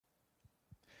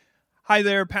Hi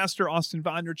there, Pastor Austin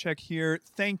Vondercheck here.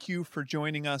 Thank you for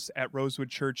joining us at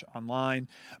Rosewood Church Online.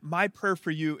 My prayer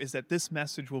for you is that this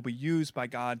message will be used by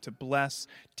God to bless,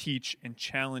 teach, and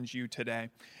challenge you today.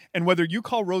 And whether you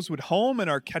call Rosewood home and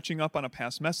are catching up on a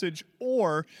past message,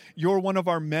 or you're one of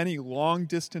our many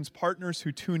long-distance partners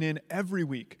who tune in every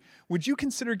week, would you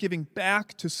consider giving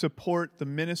back to support the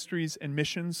ministries and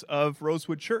missions of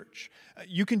Rosewood Church?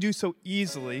 You can do so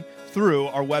easily through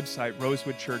our website,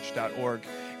 rosewoodchurch.org.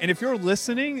 And if you're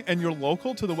listening and you're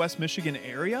local to the West Michigan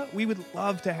area, we would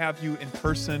love to have you in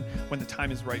person when the time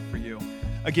is right for you.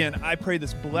 Again, I pray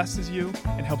this blesses you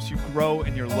and helps you grow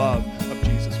in your love of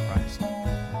Jesus Christ.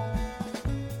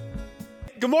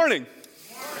 Good morning.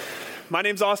 My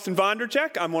name's Austin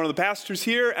Vondercheck. I'm one of the pastors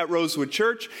here at Rosewood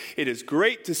Church. It is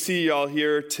great to see y'all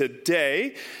here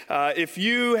today. If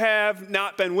you have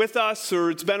not been with us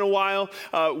or it's been a while,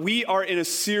 we are in a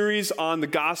series on the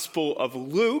Gospel of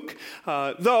Luke.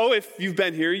 Though, if you've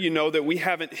been here, you know that we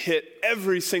haven't hit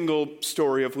every single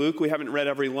story of Luke. We haven't read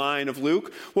every line of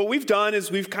Luke. What we've done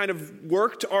is we've kind of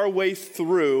worked our way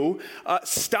through,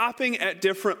 stopping at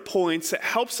different points that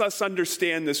helps us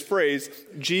understand this phrase,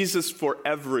 Jesus for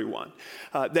everyone.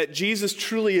 That Jesus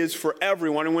truly is for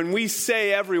everyone. And when we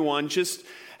say everyone, just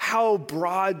how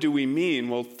broad do we mean?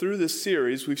 Well, through this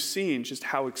series, we've seen just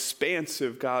how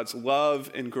expansive God's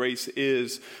love and grace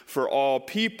is for all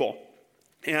people.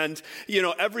 And, you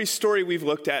know, every story we've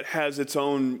looked at has its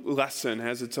own lesson,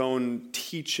 has its own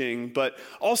teaching, but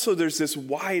also there's this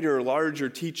wider, larger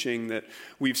teaching that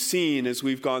we've seen as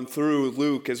we've gone through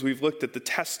Luke, as we've looked at the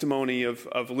testimony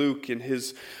of Luke in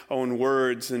his own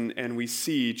words, and we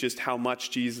see just how much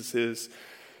Jesus is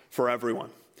for everyone.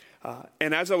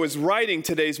 And as I was writing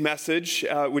today's message,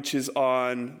 which is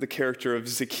on the character of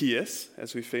Zacchaeus,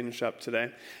 as we finish up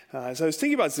today, as I was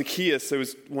thinking about Zacchaeus, there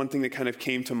was one thing that kind of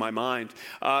came to my mind,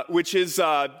 which is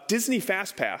Disney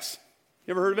Fast Pass.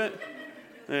 You ever heard of it?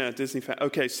 Yeah, Disney Fast.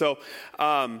 Okay, so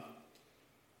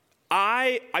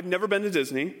I've never been to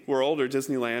Disney World or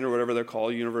Disneyland or whatever they're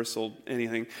called, Universal,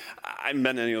 anything. I haven't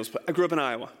been to any of those, but I grew up in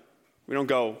Iowa. We don't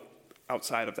go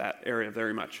outside of that area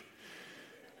very much.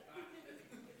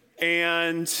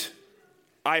 And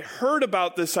I heard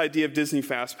about this idea of Disney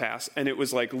Fast Pass, and it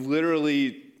was like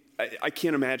literally, I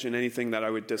can't imagine anything that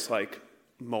I would dislike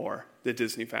more than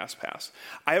Disney Fast Pass.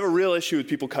 I have a real issue with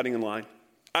people cutting in line.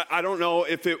 I don't know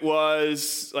if it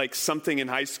was like something in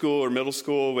high school or middle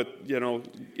school with, you know,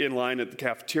 in line at the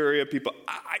cafeteria, people,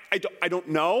 I don't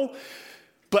know.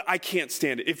 But I can't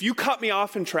stand it. If you cut me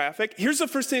off in traffic, here's the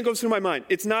first thing that goes through my mind.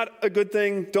 It's not a good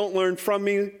thing. Don't learn from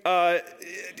me.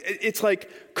 It's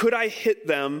like, could I hit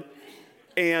them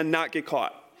and not get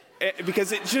caught?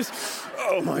 Because it just,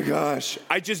 oh my gosh.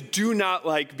 I just do not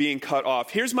like being cut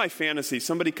off. Here's my fantasy.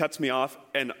 Somebody cuts me off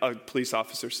and a police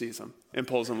officer sees them and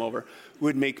pulls them over.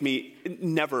 Would make me,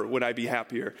 never would I be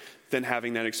happier than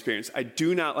having that experience. I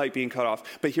do not like being cut off.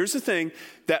 But here's the thing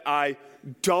that I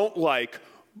don't like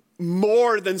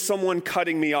more than someone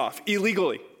cutting me off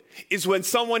illegally is when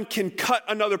someone can cut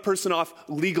another person off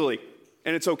legally,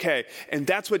 and it's okay. And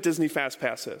that's what Disney Fast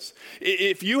Pass is.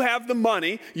 If you have the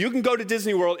money, you can go to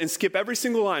Disney World and skip every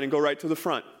single line and go right to the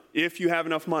front if you have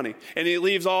enough money. And it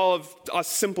leaves all of us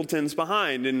simpletons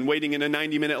behind and waiting in a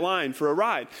 90-minute line for a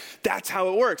ride. That's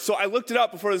how it works. So I looked it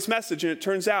up before this message, and it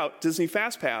turns out Disney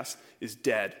Fast Pass is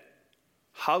dead.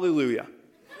 Hallelujah.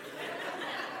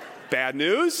 Bad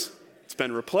news? It's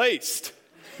been replaced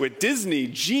with Disney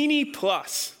Genie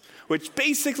Plus, which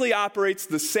basically operates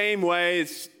the same way.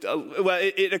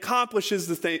 It accomplishes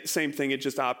the same thing. It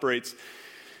just operates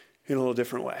in a little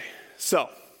different way. So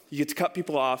you get to cut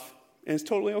people off, and it's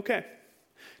totally okay.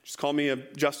 Just call me a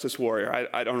justice warrior.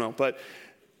 I don't know. But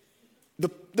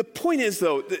the point is,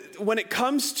 though, that when it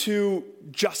comes to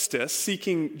justice,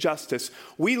 seeking justice,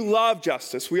 we love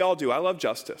justice. We all do. I love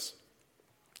justice.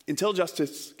 Until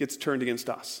justice gets turned against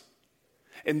us.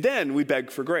 And then we beg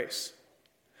for grace.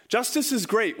 Justice is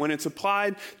great when it's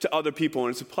applied to other people, when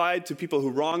it's applied to people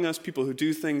who wrong us, people who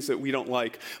do things that we don't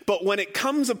like. But when it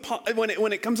comes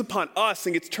upon us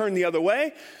and gets turned the other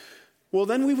way, well,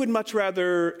 then we would much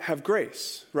rather have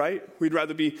grace, right? We'd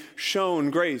rather be shown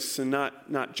grace and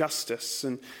not justice.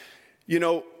 And, you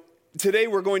know, today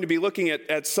we're going to be looking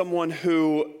at someone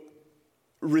who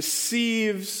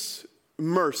receives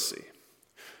mercy.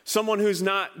 Someone who's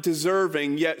not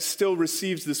deserving, yet still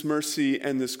receives this mercy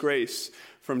and this grace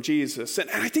from Jesus. And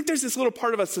I think there's this little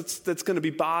part of us that's going to be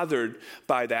bothered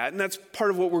by that. And that's part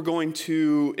of what we're going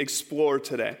to explore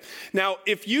today. Now,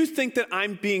 if you think that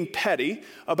I'm being petty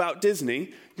about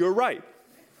Disney, you're right.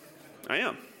 I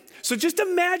am. So just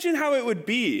imagine how it would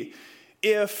be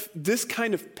if this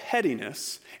kind of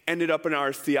pettiness ended up in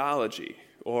our theology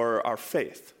or our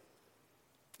faith?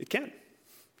 It can.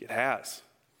 It has.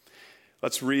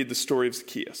 Let's read the story of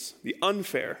Zacchaeus, the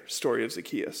unfair story of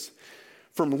Zacchaeus,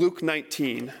 from Luke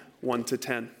 19,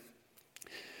 1-10. It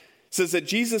says that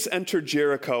Jesus entered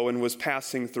Jericho and was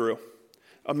passing through.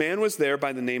 A man was there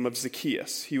by the name of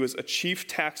Zacchaeus. He was a chief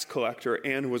tax collector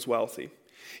and was wealthy.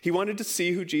 He wanted to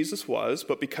see who Jesus was,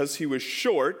 but because he was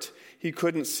short, he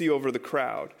couldn't see over the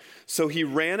crowd. So he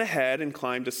ran ahead and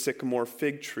climbed a sycamore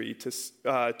fig tree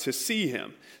to see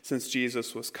him, since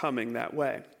Jesus was coming that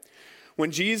way.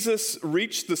 When Jesus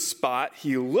reached the spot,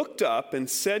 he looked up and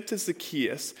said to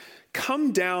Zacchaeus,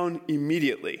 "Come down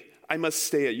immediately. I must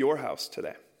stay at your house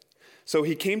today." So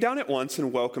he came down at once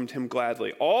and welcomed him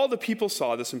gladly. All the people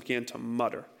saw this and began to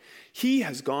mutter, "He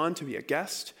has gone to be a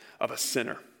guest of a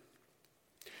sinner."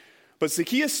 But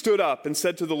Zacchaeus stood up and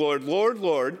said to the Lord, "Lord,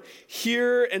 Lord,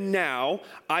 here and now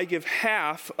I give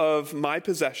half of my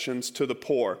possessions to the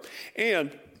poor.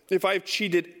 And if I have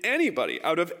cheated anybody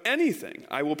out of anything,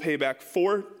 I will pay back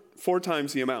four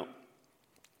times the amount."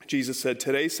 Jesus said,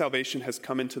 "Today salvation has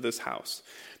come into this house,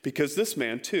 because this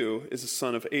man too is a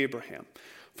son of Abraham.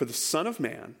 For the Son of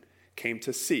Man came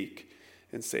to seek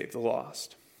and save the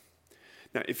lost."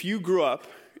 Now, if you grew up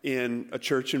in a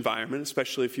church environment,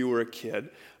 especially if you were a kid,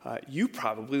 you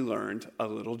probably learned a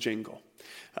little jingle.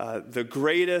 The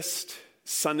greatest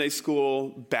Sunday school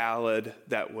ballad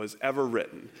that was ever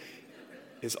written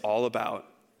is all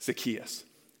about Zacchaeus.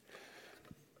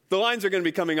 The lines are going to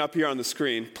be coming up here on the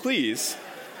screen. Please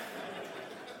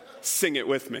sing it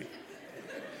with me.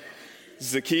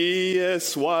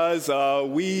 Zacchaeus was a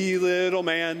wee little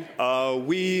man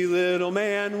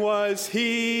was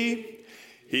he.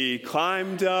 He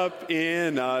climbed up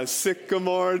in a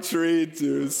sycamore tree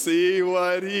to see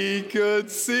what he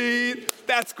could see.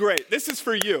 That's great. This is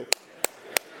for you.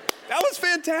 That was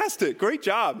fantastic. Great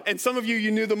job. And some of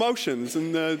you knew the motions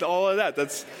and all of that.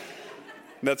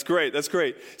 That's great. That's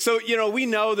great. So, we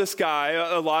know this guy.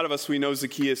 A lot of us, we know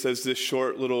Zacchaeus as this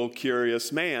short, little,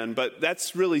 curious man, but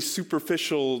that's really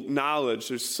superficial knowledge.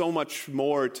 There's so much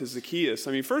more to Zacchaeus.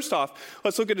 I mean, first off,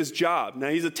 let's look at his job. Now,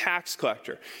 he's a tax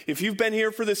collector. If you've been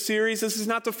here for this series, this is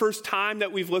not the first time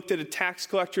that we've looked at a tax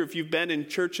collector. If you've been in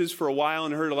churches for a while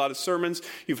and heard a lot of sermons,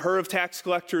 you've heard of tax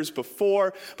collectors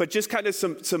before, but just kind of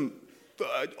some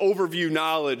overview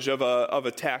knowledge of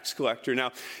a tax collector.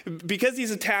 Now, because he's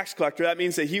a tax collector, that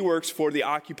means that he works for the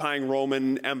occupying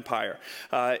Roman Empire.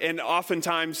 And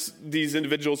oftentimes, these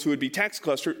individuals who would be tax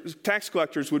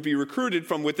collectors would be recruited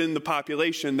from within the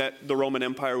population that the Roman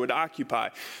Empire would occupy.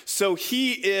 So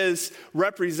he is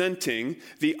representing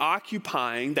the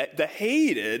occupying, the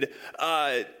hated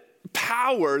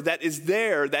power that is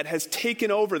there that has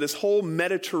taken over this whole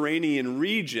Mediterranean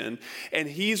region, and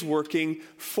he's working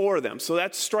for them. So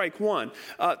that's strike one.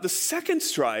 The second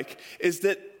strike is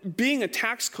that being a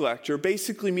tax collector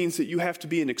basically means that you have to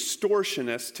be an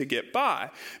extortionist to get by.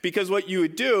 Because what you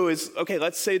would do is, okay,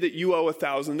 let's say that you owe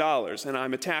 $1,000 and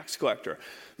I'm a tax collector.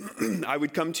 I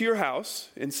would come to your house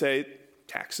and say,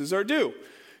 taxes are due.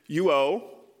 You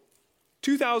owe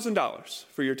 $2,000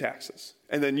 for your taxes.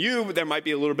 And then there might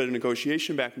be a little bit of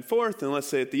negotiation back and forth, and let's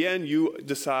say at the end you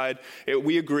decide,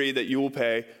 we agree that you will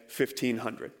pay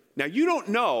 $1,500. Now, you don't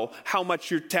know how much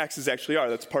your taxes actually are.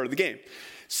 That's part of the game.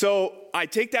 So I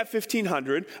take that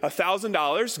 $1,500,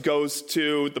 $1,000 goes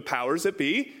to the powers that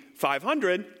be,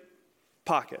 $500,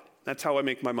 pocket. That's how I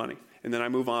make my money. And then I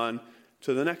move on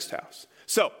to the next house.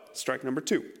 So, strike number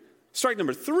 2. Strike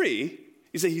number 3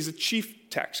 is that he's a chief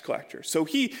tax collector. So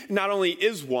he not only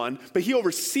is one, but he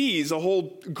oversees a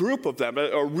whole group of them,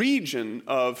 a region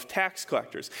of tax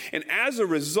collectors. And as a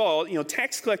result,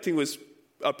 tax collecting was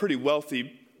a pretty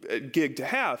wealthy gig to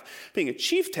have. Being a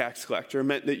chief tax collector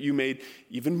meant that you made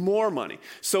even more money.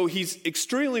 So he's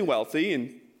extremely wealthy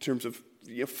in terms of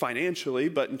financially,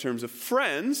 but in terms of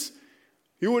friends,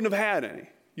 you wouldn't have had any.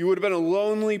 You would have been a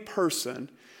lonely person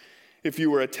if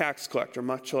you were a tax collector,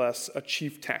 much less a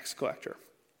chief tax collector.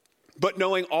 But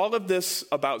knowing all of this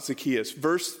about Zacchaeus,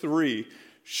 verse 3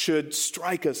 should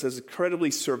strike us as incredibly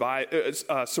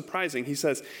surprising. He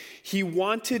says, he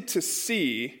wanted to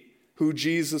see who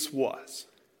Jesus was.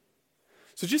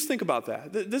 So just think about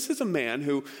that. This is a man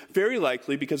who very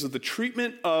likely, because of the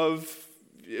treatment of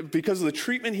because of the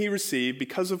treatment he received,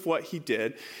 because of what he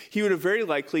did, he would have very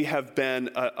likely have been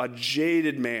a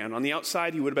jaded man. On the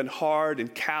outside, he would have been hard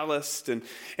and calloused and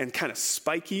kind of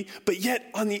spiky. But yet,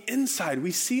 on the inside,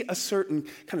 we see a certain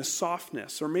kind of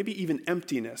softness or maybe even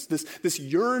emptiness, this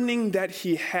yearning that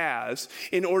he has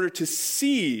in order to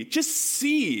just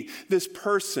see this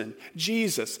person,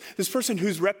 Jesus, this person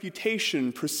whose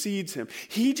reputation precedes him.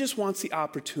 He just wants the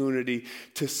opportunity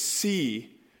to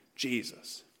see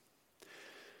Jesus.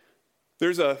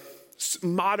 There's a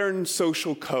modern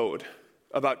social code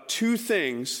about two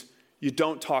things you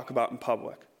don't talk about in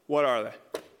public. What are they?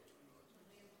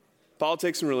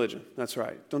 Politics and religion. That's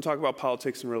right. Don't talk about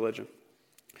politics and religion.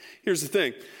 Here's the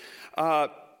thing.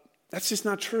 That's just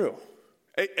not true.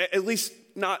 At least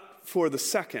not for the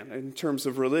second in terms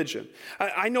of religion.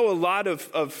 I know a lot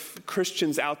of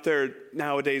Christians out there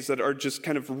nowadays that are just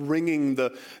kind of ringing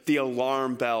the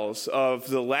alarm bells of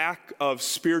the lack of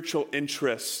spiritual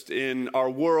interest in our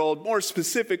world. More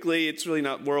specifically, it's really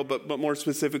not world, but more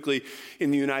specifically in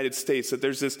the United States, that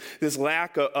there's this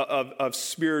lack of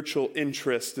spiritual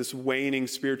interest, this waning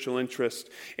spiritual interest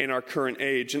in our current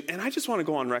age. And I just want to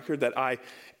go on record that I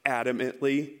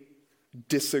adamantly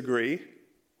disagree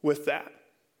with that.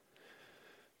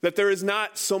 That there is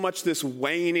not so much this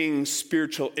waning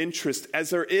spiritual interest as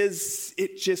there is,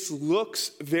 it just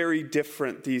looks very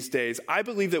different these days. I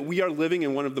believe that we are living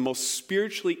in one of the most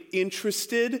spiritually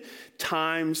interested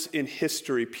times in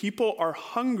history. People are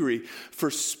hungry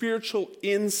for spiritual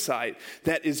insight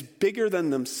that is bigger than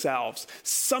themselves,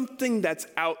 something that's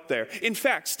out there. In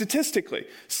fact, statistically,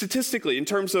 in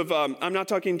terms of, I'm not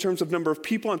talking in terms of number of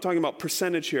people, I'm talking about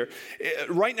percentage here.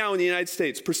 Right now in the United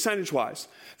States, percentage-wise,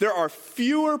 there are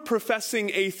fewer professing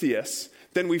atheists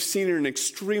than we've seen in an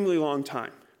extremely long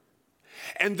time.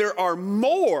 And there are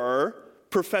more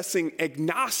professing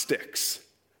agnostics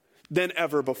than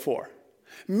ever before.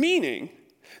 Meaning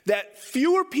that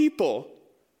fewer people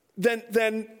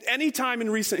than any time in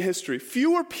recent history,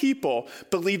 fewer people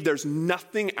believe there's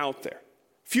nothing out there.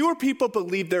 Fewer people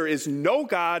believe there is no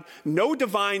God, no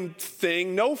divine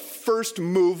thing, no first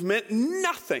movement,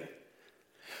 nothing.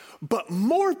 But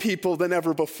more people than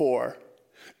ever before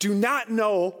do not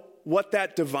know what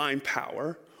that divine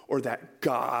power or that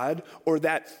God or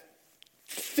that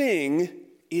thing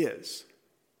is.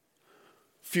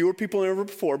 Fewer people than ever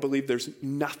before believe there's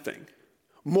nothing.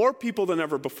 More people than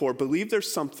ever before believe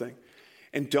there's something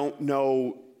and don't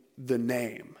know the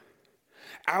name.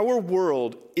 Our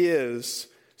world is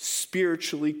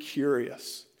spiritually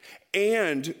curious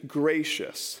and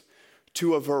gracious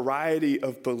to a variety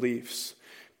of beliefs.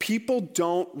 People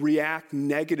don't react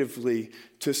negatively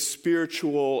to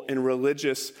spiritual and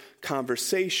religious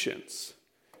conversations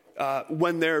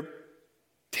when they're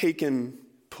taken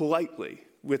politely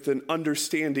with an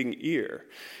understanding ear.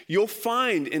 You'll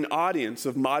find an audience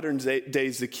of modern day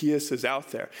Zacchaeuses out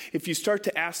there. If you start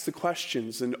to ask the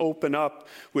questions and open up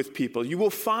with people, you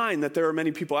will find that there are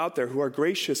many people out there who are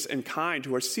gracious and kind,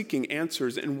 who are seeking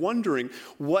answers and wondering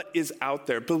what is out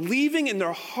there, believing in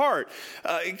their heart,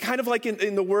 kind of like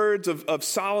in the words of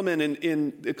Solomon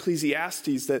in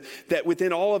Ecclesiastes, that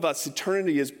within all of us,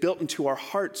 eternity is built into our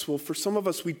hearts. Well, for some of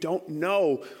us, we don't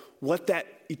know what that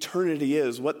eternity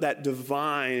is, what that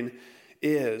divine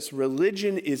is.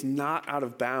 Religion is not out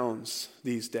of bounds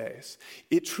these days.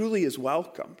 It truly is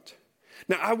welcomed.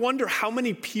 Now, I wonder how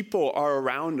many people are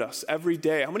around us every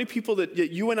day, how many people that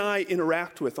you and I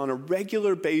interact with on a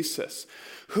regular basis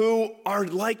who are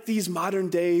like these modern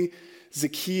day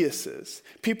Zacchaeuses,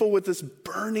 people with this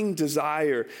burning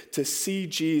desire to see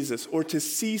Jesus or to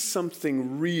see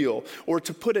something real or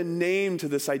to put a name to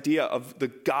this idea of the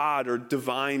God or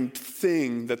divine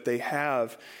thing that they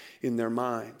have in their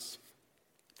minds.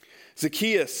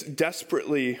 Zacchaeus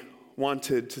desperately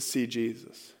wanted to see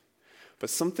Jesus, but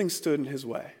something stood in his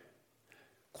way.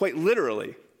 Quite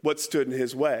literally, what stood in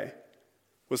his way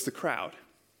was the crowd.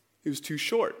 He was too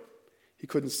short. He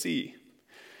couldn't see.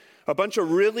 A bunch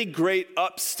of really great,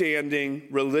 upstanding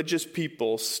religious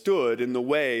people stood in the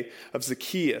way of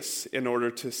Zacchaeus in order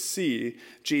to see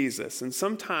Jesus. And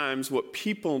sometimes what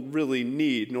people really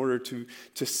need in order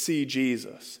to see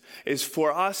Jesus is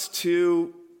for us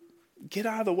to get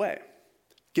out of the way.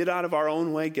 Get out of our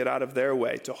own way, get out of their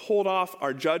way, to hold off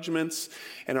our judgments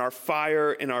and our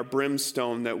fire and our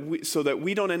brimstone so that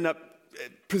we don't end up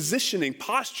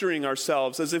posturing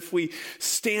ourselves as if we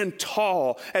stand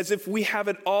tall, as if we have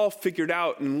it all figured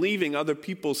out and leaving other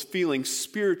people's feeling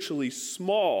spiritually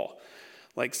small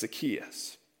like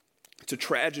Zacchaeus. It's a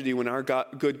tragedy when our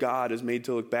good God is made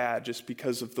to look bad just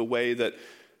because of the way that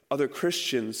other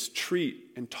Christians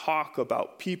treat and talk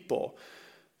about people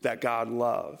that God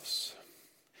loves.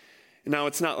 Now,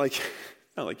 it's not like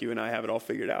you and I have it all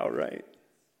figured out, right?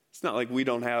 It's not like we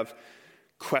don't have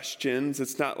questions.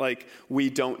 It's not like we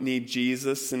don't need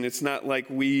Jesus, and it's not like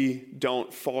we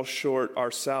don't fall short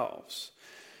ourselves.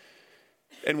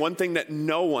 And one thing that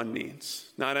no one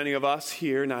needs, not any of us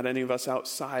here, not any of us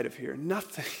outside of here,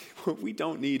 nothing, what we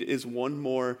don't need is one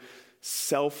more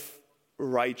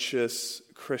self-righteous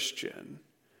Christian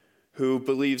who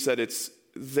believes that it's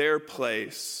their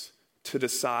place to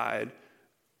decide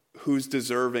who's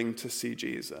deserving to see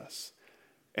Jesus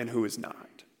and who is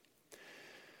not.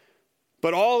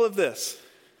 But all of this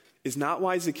is not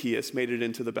why Zacchaeus made it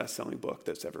into the best-selling book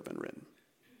that's ever been written.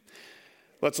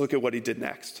 Let's look at what he did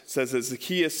next. It says that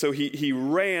Zacchaeus, so he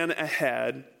ran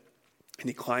ahead and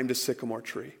he climbed a sycamore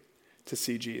tree to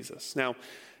see Jesus. Now,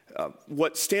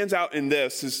 what stands out in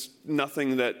this is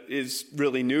nothing that is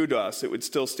really new to us. It would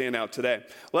still stand out today.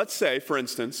 Let's say, for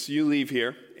instance, you leave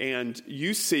here and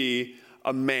you see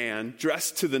a man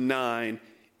dressed to the nine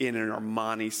in an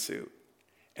Armani suit,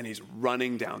 and he's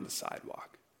running down the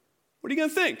sidewalk. What are you going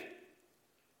to think?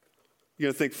 You're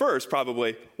going to think first,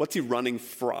 probably, what's he running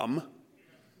from?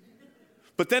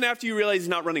 But then after you realize he's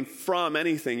not running from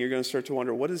anything, you're going to start to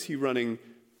wonder, what is he running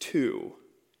to?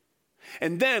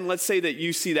 And then let's say that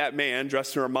you see that man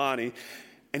dressed in Armani,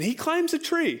 and he climbs a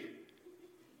tree.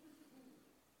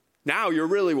 Now you're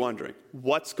really wondering,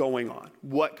 what's going on?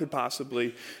 What could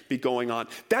possibly be going on?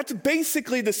 That's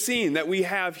basically the scene that we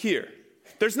have here.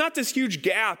 There's not this huge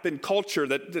gap in culture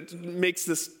that makes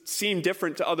this seem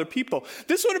different to other people.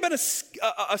 This would have been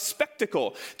a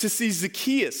spectacle to see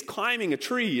Zacchaeus climbing a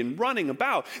tree and running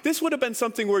about. This would have been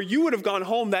something where you would have gone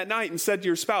home that night and said to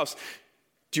your spouse,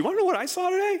 do you want to know what I saw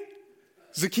today?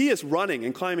 Zacchaeus running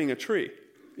and climbing a tree.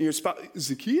 And your spouse,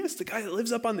 Zacchaeus, the guy that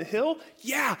lives up on the hill?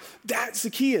 Yeah, that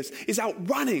Zacchaeus is out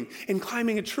running and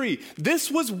climbing a tree. This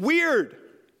was weird.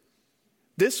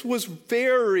 This was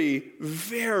very,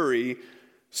 very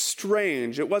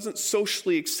strange. It wasn't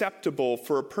socially acceptable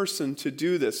for a person to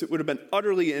do this. It would have been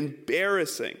utterly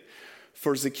embarrassing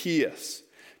for Zacchaeus.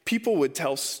 People would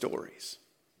tell stories,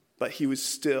 but he was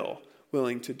still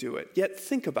willing to do it. Yet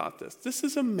think about this. This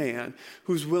is a man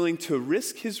who's willing to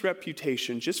risk his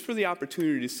reputation just for the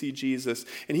opportunity to see Jesus,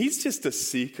 and he's just a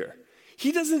seeker.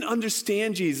 He doesn't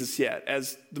understand Jesus yet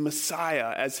as the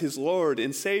Messiah, as his Lord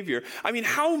and Savior. I mean,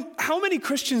 how many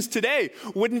Christians today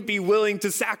wouldn't be willing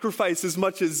to sacrifice as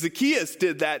much as Zacchaeus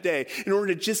did that day in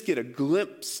order to just get a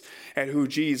glimpse at who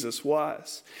Jesus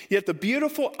was? Yet the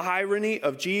beautiful irony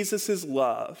of Jesus'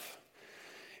 love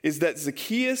is that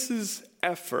Zacchaeus'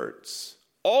 efforts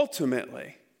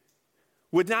ultimately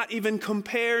would not even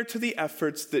compare to the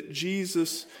efforts that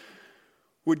Jesus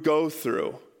would go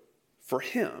through for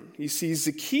him. You see,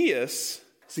 Zacchaeus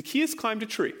climbed a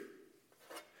tree.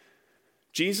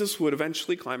 Jesus would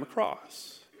eventually climb a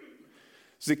cross.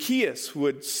 Zacchaeus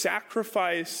would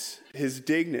sacrifice his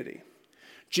dignity.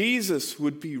 Jesus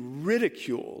would be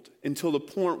ridiculed until the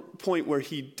point where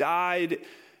he died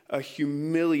a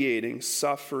humiliating,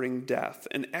 suffering death.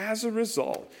 And as a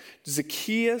result,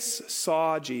 Zacchaeus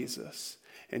saw Jesus,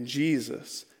 and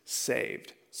Jesus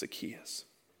saved Zacchaeus.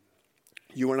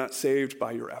 You are not saved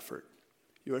by your effort.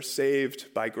 You are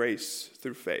saved by grace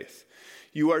through faith.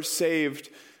 You are saved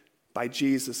by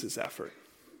Jesus' effort.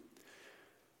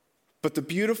 But the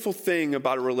beautiful thing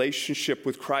about a relationship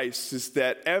with Christ is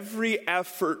that every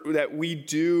effort that we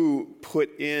do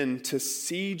put in to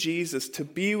see Jesus, to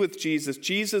be with Jesus,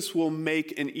 Jesus will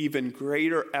make an even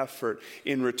greater effort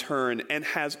in return and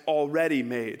has already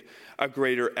made a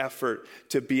greater effort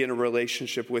to be in a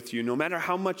relationship with you. No matter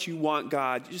how much you want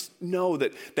God, just know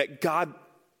that God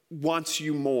wants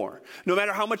you more. No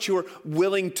matter how much you're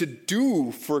willing to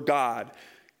do for God,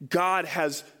 God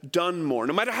has done more.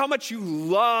 No matter how much you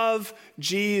love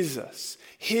Jesus,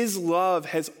 his love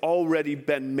has already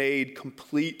been made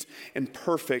complete and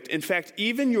perfect. In fact,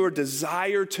 even your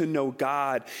desire to know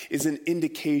God is an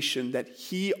indication that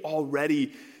he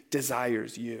already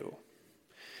desires you.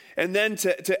 And then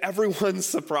to everyone's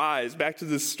surprise, back to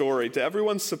this story, to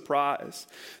everyone's surprise,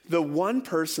 the one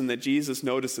person that Jesus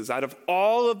notices out of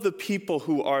all of the people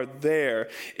who are there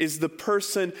is the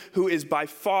person who is by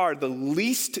far the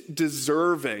least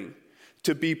deserving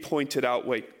to be pointed out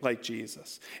like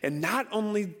Jesus. And not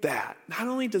only that, not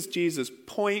only does Jesus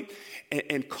point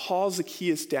and call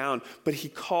Zacchaeus down, but he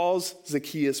calls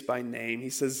Zacchaeus by name. He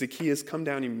says, Zacchaeus, come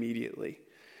down immediately.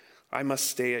 I must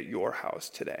stay at your house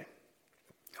today.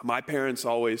 My parents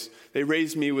they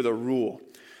raised me with a rule.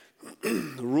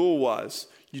 The rule was,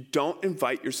 you don't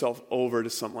invite yourself over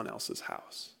to someone else's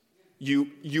house.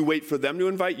 You wait for them to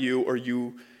invite you, or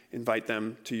you invite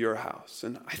them to your house.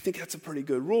 And I think that's a pretty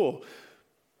good rule.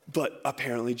 But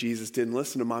apparently Jesus didn't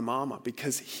listen to my mama,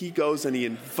 because he goes and he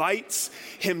invites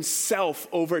himself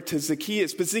over to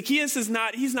Zacchaeus. But Zacchaeus he's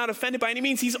not offended by any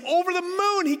means. He's over the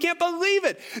moon. He can't believe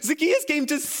it. Zacchaeus came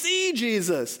to see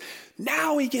Jesus.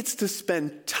 Now he gets to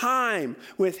spend time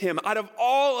with him. Out of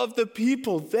all of the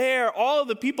people there, all of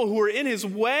the people who were in his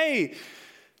way,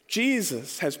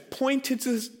 Jesus has pointed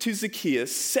to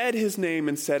Zacchaeus, said his name,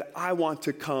 and said, I want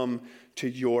to come to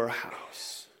your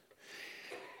house.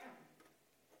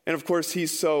 And of course,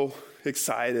 he's so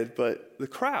excited, but the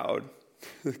crowd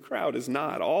is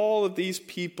not. All of these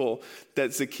people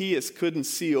that Zacchaeus couldn't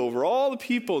see over, all the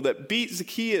people that beat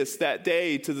Zacchaeus that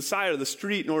day to the side of the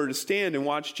street in order to stand and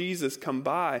watch Jesus come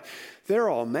by, they're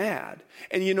all mad.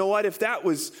 And you know what? If that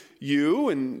was you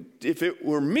and if it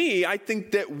were me, I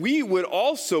think that we would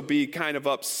also be kind of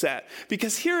upset.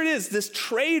 Because here it is, this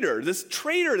traitor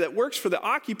that works for the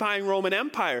occupying Roman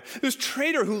Empire, this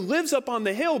traitor who lives up on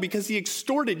the hill because he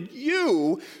extorted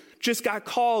you, just got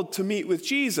called to meet with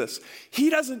Jesus. He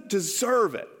doesn't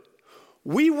deserve it.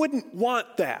 We wouldn't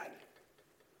want that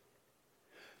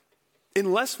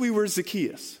unless we were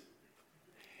Zacchaeus.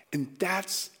 And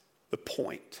that's the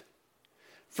point.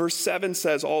 Verse 7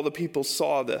 says, all the people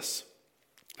saw this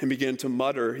and began to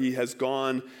mutter, he has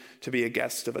gone to be a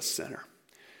guest of a sinner.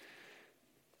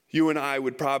 You and I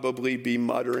would probably be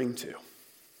muttering too.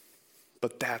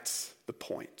 But that's the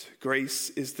point. Grace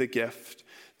is the gift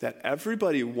that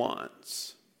everybody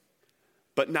wants,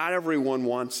 but not everyone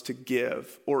wants to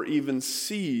give or even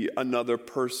see another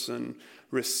person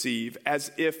receive,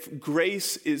 as if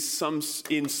grace is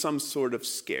in some sort of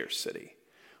scarcity,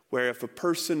 where if a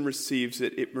person receives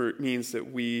it, it means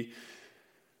that we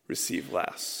receive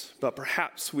less. But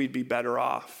perhaps we'd be better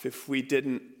off if we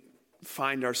didn't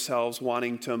find ourselves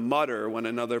wanting to mutter when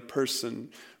another person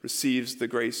receives the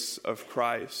grace of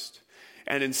Christ,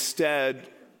 and instead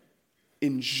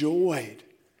enjoyed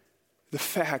the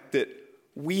fact that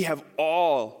we have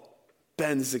all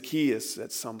been Zacchaeus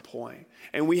at some point,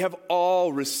 and we have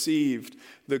all received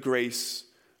the grace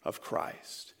of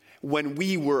Christ when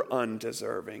we were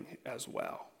undeserving as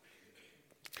well.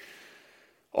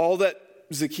 All that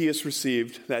Zacchaeus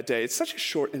received that day, it's such a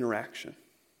short interaction,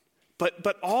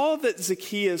 but all that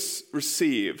Zacchaeus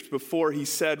received before he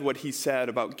said what he said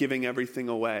about giving everything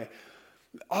away,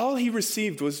 all he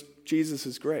received was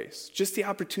Jesus' grace, just the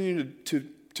opportunity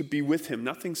to be with him,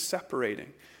 nothing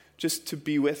separating, just to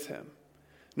be with him.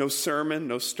 No sermon,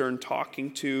 no stern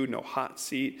talking to, no hot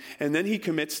seat. And then he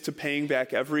commits to paying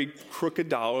back every crooked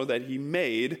dollar that he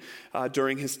made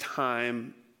during his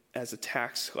time as a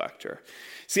tax collector.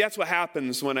 See, that's what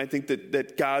happens when I think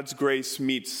that God's grace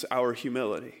meets our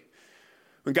humility.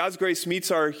 When God's grace meets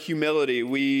our humility,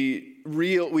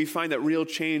 we find that real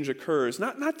change occurs,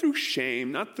 not through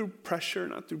shame, not through pressure,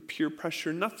 not through peer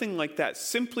pressure, nothing like that,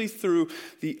 simply through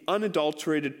the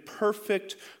unadulterated,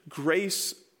 perfect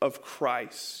grace of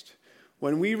Christ.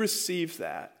 When we receive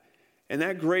that, and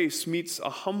that grace meets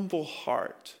a humble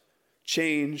heart,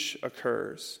 change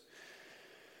occurs.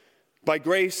 By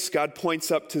grace, God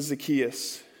points up to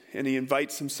Zacchaeus, and he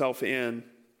invites himself in,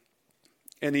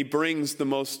 and he brings the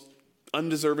most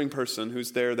undeserving person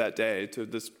who's there that day to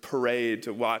this parade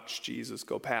to watch Jesus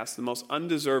go past. The most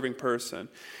undeserving person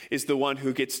is the one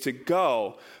who gets to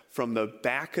go from the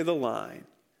back of the line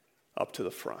up to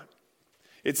the front.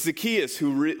 It's Zacchaeus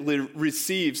who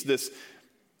receives this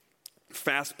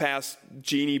fast pass,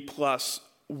 Genie Plus,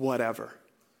 whatever.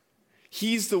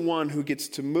 He's the one who gets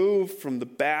to move from the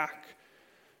back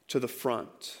to the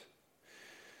front.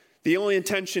 The only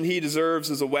attention he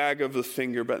deserves is a wag of the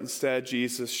finger, but instead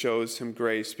Jesus shows him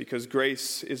grace, because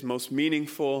grace is most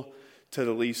meaningful to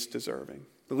the least deserving.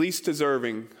 The least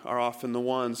deserving are often the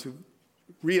ones who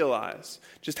realize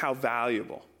just how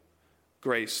valuable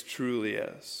grace truly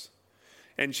is.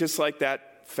 And just like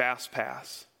that fast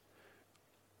pass,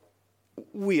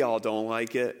 we all don't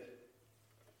like it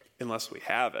unless we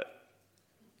have it.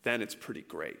 Then it's pretty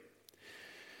great.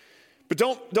 But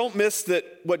don't miss that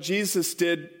what Jesus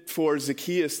did for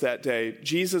Zacchaeus that day,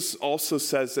 Jesus also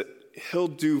says that he'll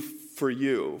do for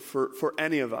you, for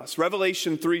any of us.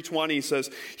 Revelation 3:20 says,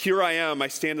 "Here I am, I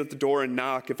stand at the door and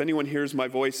knock. If anyone hears my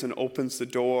voice and opens the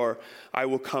door, I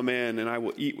will come in and I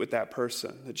will eat with that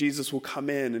person." That Jesus will come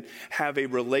in and have a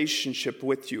relationship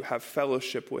with you, have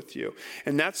fellowship with you.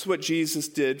 And that's what Jesus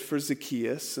did for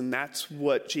Zacchaeus, and that's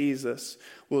what Jesus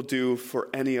will do for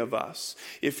any of us.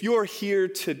 If you're here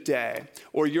today,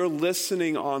 or you're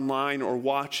listening online or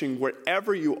watching,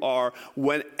 wherever you are,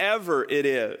 whenever it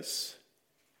is,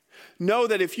 know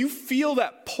that if you feel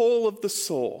that pull of the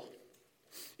soul,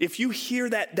 if you hear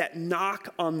that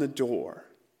knock on the door,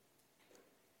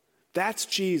 That's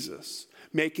Jesus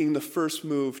making the first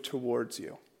move towards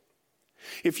you.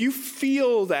 If you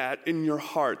feel that in your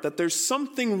heart, that there's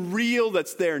something real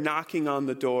that's there knocking on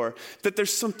the door, that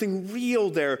there's something real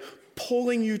there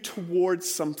pulling you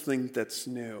towards something that's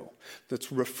new,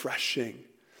 that's refreshing,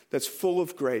 that's full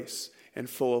of grace and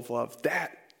full of love,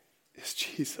 that is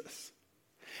Jesus.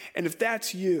 And if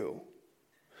that's you,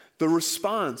 the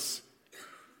response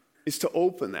is to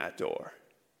open that door,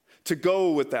 to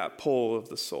go with that pull of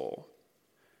the soul,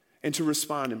 and to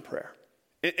respond in prayer.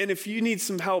 And if you need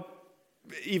some help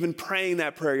even praying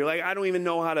that prayer, you're like, I don't even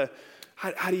know how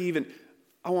do you even,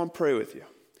 I want to pray with you.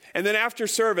 And then after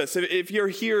service, if you're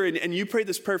here and you prayed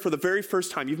this prayer for the very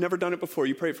first time, you've never done it before,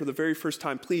 you pray it for the very first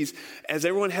time, please, as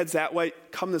everyone heads that way,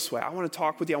 come this way. I want to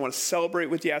talk with you. I want to celebrate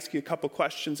with you, ask you a couple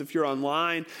questions. If you're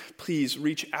online, please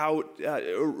reach out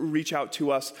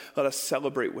to us. Let us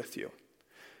celebrate with you.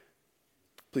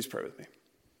 Please pray with me.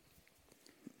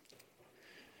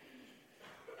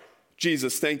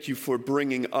 Jesus, thank you for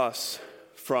bringing us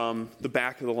from the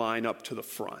back of the line up to the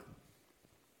front.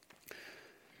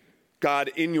 God,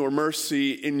 in your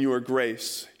mercy, in your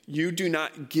grace, you do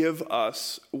not give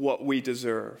us what we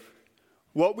deserve.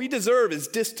 What we deserve is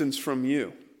distance from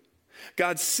you.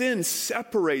 God, sin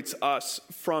separates us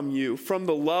from you, from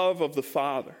the love of the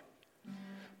Father.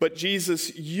 But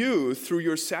Jesus, you, through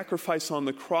your sacrifice on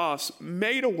the cross,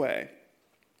 made a way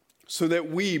so that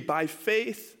we, by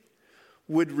faith,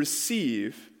 would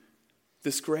receive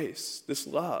this grace, this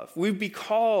love. We'd be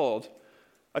called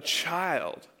a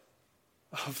child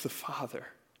of the Father,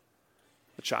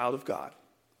 a child of God.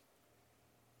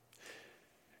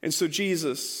 And so,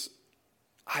 Jesus,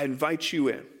 I invite you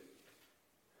in.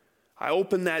 I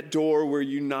open that door where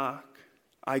you knock.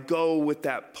 I go with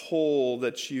that pull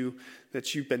that you've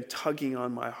been tugging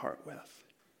on my heart with.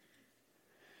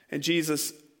 And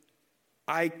Jesus,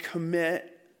 I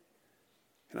commit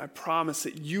and I promise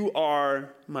that you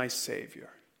are my Savior.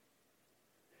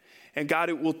 And God,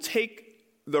 it will take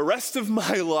the rest of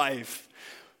my life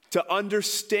to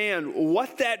understand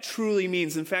what that truly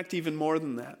means. In fact, even more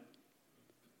than that.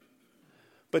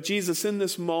 But Jesus, in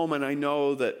this moment, I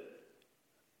know that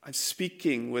I'm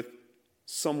speaking with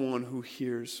someone who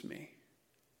hears me,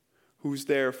 who's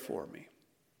there for me.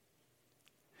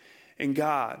 And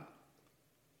God,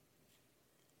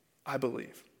 I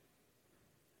believe.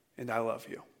 And I love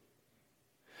you.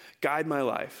 Guide my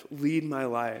life, lead my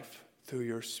life through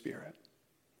your Spirit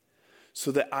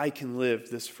so that I can live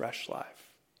this fresh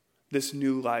life, this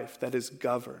new life that is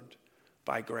governed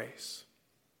by grace.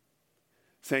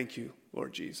 Thank you,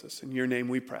 Lord Jesus. In your name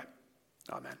we pray.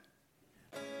 Amen.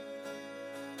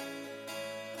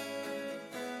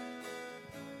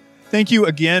 Thank you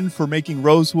again for making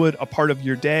Rosewood a part of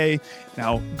your day.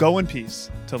 Now go in peace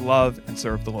to love and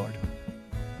serve the Lord.